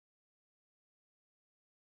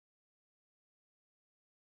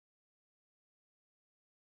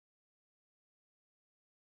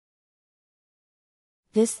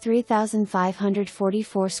This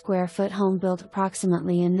 3,544 square foot home, built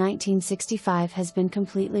approximately in 1965, has been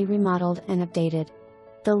completely remodeled and updated.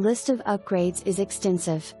 The list of upgrades is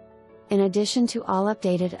extensive. In addition to all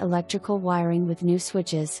updated electrical wiring with new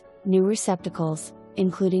switches, new receptacles,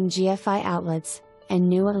 including GFI outlets, and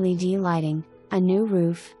new LED lighting, a new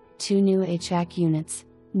roof, 2 new HVAC units,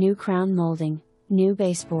 new crown molding, new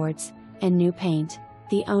baseboards, and new paint,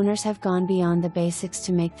 the owners have gone beyond the basics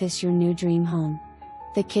to make this your new dream home.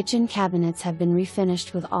 The kitchen cabinets have been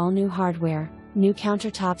refinished with all new hardware, new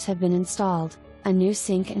countertops have been installed, a new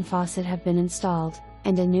sink and faucet have been installed,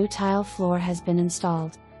 and a new tile floor has been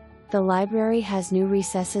installed. The library has new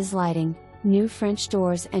recesses lighting, new French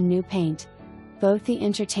doors and new paint. Both the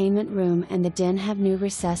entertainment room and the den have new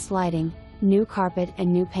recessed lighting, new carpet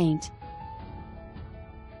and new paint.